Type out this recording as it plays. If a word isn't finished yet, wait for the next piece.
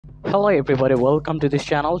Hello everybody, welcome to this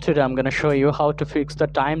channel. Today I'm going to show you how to fix the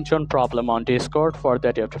time zone problem on Discord. For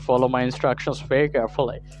that you have to follow my instructions very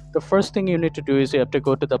carefully. The first thing you need to do is you have to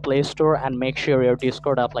go to the Play Store and make sure your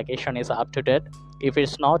Discord application is up to date. If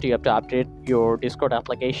it's not, you have to update your Discord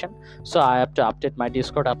application. So I have to update my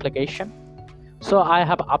Discord application. So I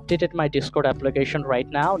have updated my Discord application right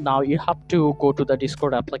now. Now you have to go to the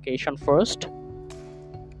Discord application first.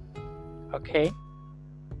 Okay.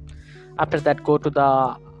 After that, go to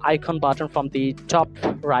the icon button from the top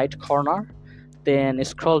right corner, then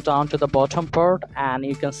scroll down to the bottom part and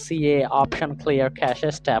you can see a option clear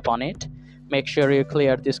caches. Tap on it, make sure you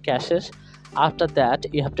clear these caches. After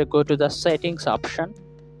that you have to go to the settings option.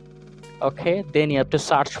 Okay, then you have to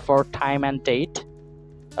search for time and date.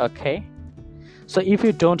 Okay, so if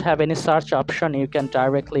you don't have any search option, you can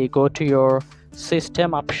directly go to your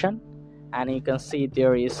system option and you can see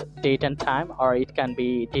there is date and time, or it can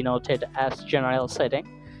be denoted as general setting.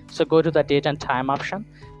 So go to the date and time option,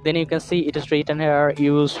 then you can see it is written here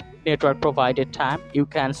use network provided time. You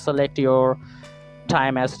can select your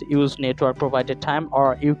time as use network provided time,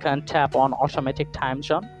 or you can tap on automatic time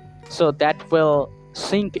zone, so that will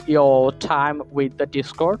sync your time with the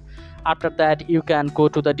Discord. After that you can go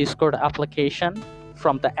to the Discord application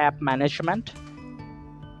from the app management,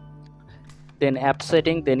 then app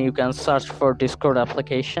setting, then you can search for Discord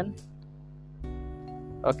application.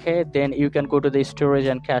 Okay, then you can go to the storage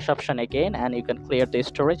and cache option again and you can clear the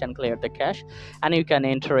storage and clear the cache, and you can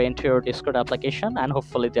enter into your Discord application, and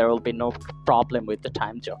hopefully there will be no problem with the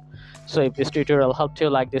time zone. So if this tutorial helped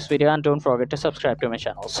you, like this video and don't forget to subscribe to my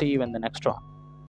channel. See you in the next one.